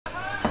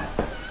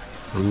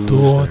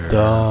Кто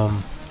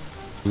там?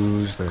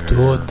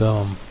 Кто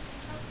там?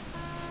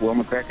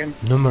 Wilma Kraken?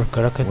 Номер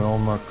Кракен.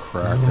 Wilma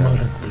Kraken.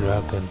 Номер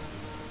Кракен.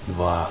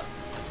 2.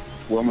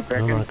 Wilma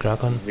Kraken? Номер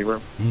Кракен. 0.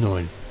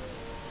 0.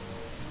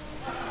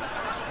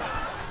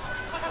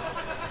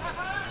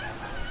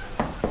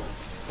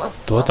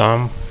 Кто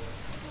там?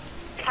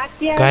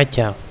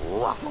 Катя.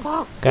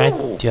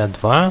 Катя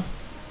 2.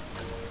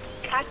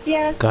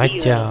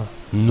 Катя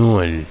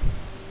 0.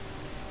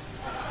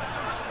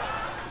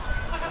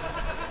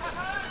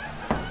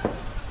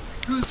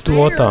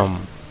 Кто там?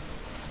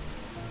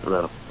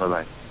 Hello.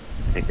 Bye-bye.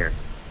 Take care.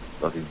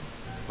 Love you.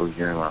 Hope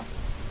you're doing well.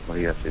 What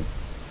are you up to?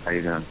 How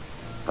you doing?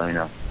 Let me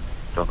know.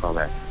 Don't call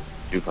back.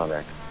 Do call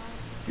back.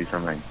 Do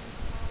something.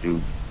 Do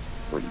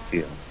what you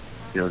feel.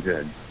 Feel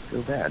good.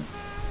 Feel bad.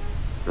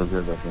 Feel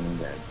good about feeling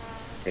bad.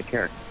 Take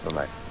care.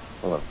 Bye-bye.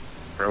 Hello.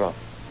 Farewell.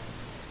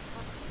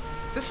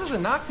 This is a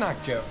knock-knock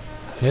joke.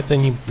 Это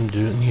не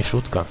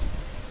шутка.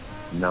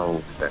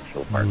 No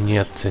sexual partner.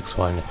 Нет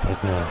сексуальных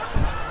партнеров.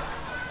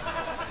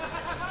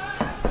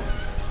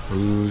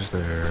 Who's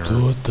there?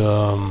 Кто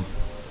там?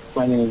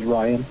 My name is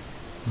Ryan.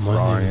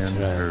 Мое имя Ryan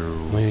Райан.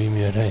 who? Мое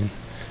имя Райан.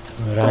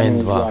 My Райан name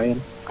is 2.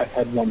 Ryan. I've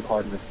had one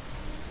partner.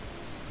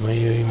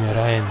 Мое имя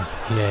Райан.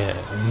 У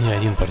меня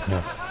один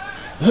партнер.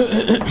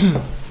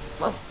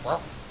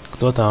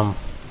 Кто там?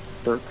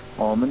 Dirk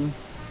Allman.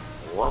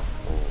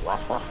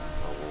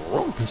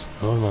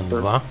 Норман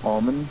 2.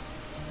 Allman.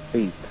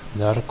 8.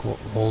 Дарк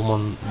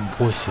Олман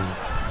 8.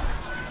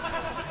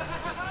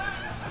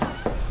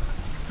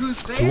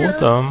 Who's Кто there?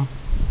 там?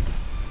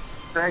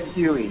 Craig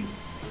Huey.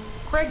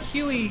 Craig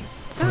Huey.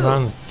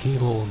 Франк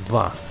Хилл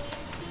 2.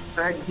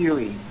 Craig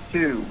Huey.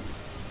 2.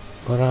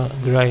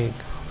 Грайг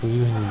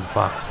Хьюни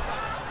 2.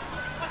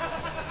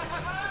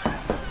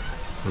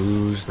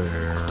 Who's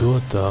there? Кто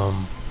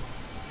там?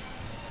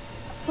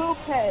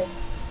 Poophead.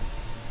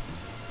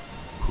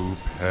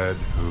 Poophead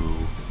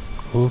who?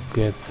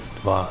 Пукет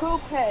 2.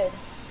 Poophead.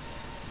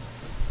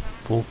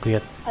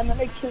 Пукет. I'm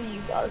gonna kill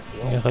you,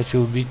 Garfield. Я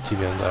хочу убить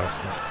тебя,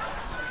 Гарфилд.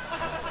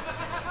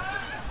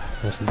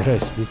 Я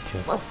собираюсь убить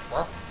тебя.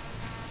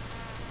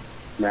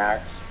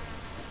 Max.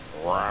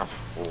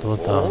 Кто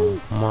там?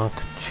 Мак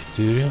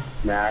 4.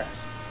 Max.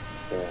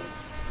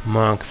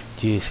 Макс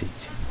 10.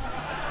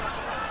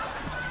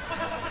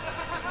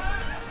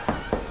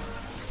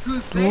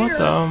 Who's Кто there?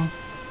 там?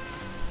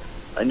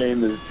 My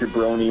name is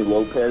Jabroni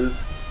Lopez.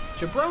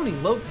 Jabroni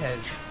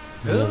Lopez.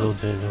 Меня Who? зовут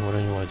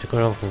Бронева.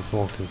 Декорал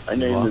консультант My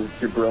name 2. is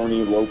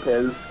Jabroni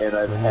Lopez, and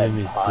I've My had name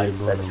is 5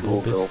 Jabroni sexual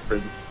Lopez.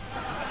 girlfriends.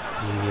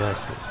 И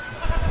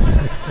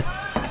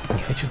я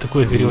не хочу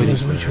такое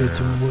переводить. Озвучивать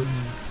его.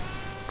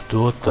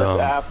 Кто там?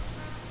 App.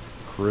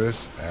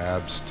 Chris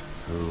Abst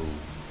who?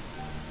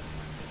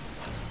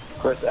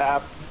 Chris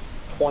App.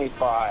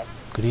 25.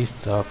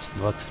 Кристапс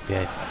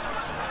 25.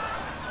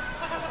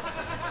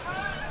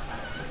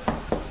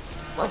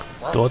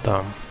 Кто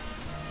там?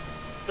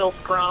 Bill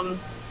Scrum.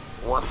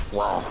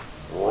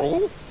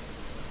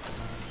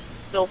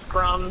 Bill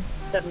Scrum,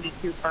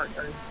 72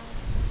 partners.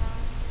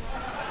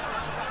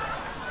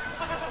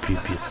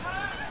 Пипит.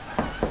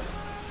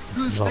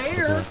 Who's Два there?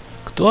 партнера.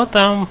 Кто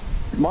там?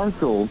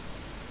 Marshall.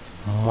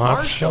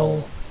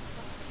 Маршал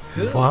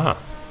Who? 2.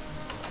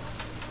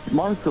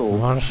 Marshall.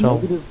 Marshall.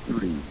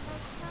 -3.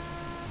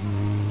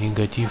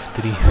 Негатив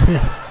 3.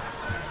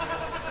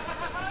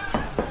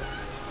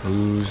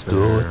 Who's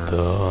Кто there?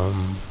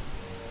 там?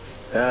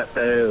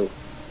 Uh-oh.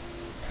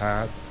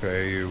 Pat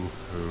Bayu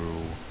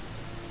who?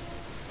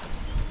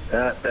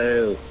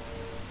 Uh-oh.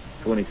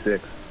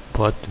 26.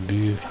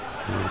 Подбив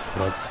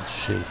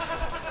 26.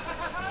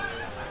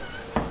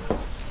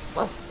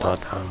 Кто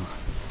там?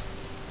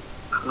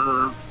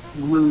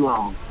 Blue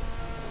Long.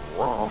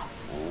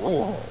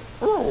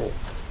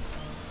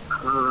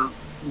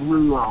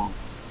 Blue Long.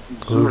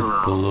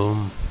 Курт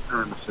Блум.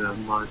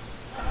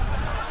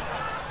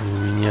 У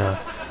меня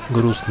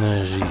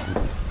грустная жизнь.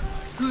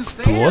 Who's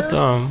Кто there?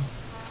 там?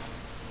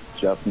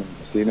 Jeff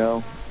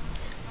Mendocino.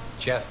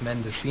 Jeff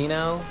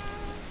Mendocino.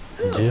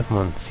 Джефф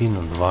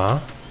Мансино 2.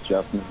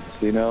 Jeff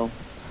Mendocino.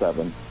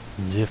 7.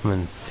 Джефф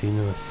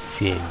Мансино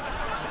 7.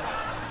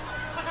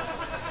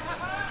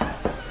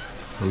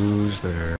 Who's there?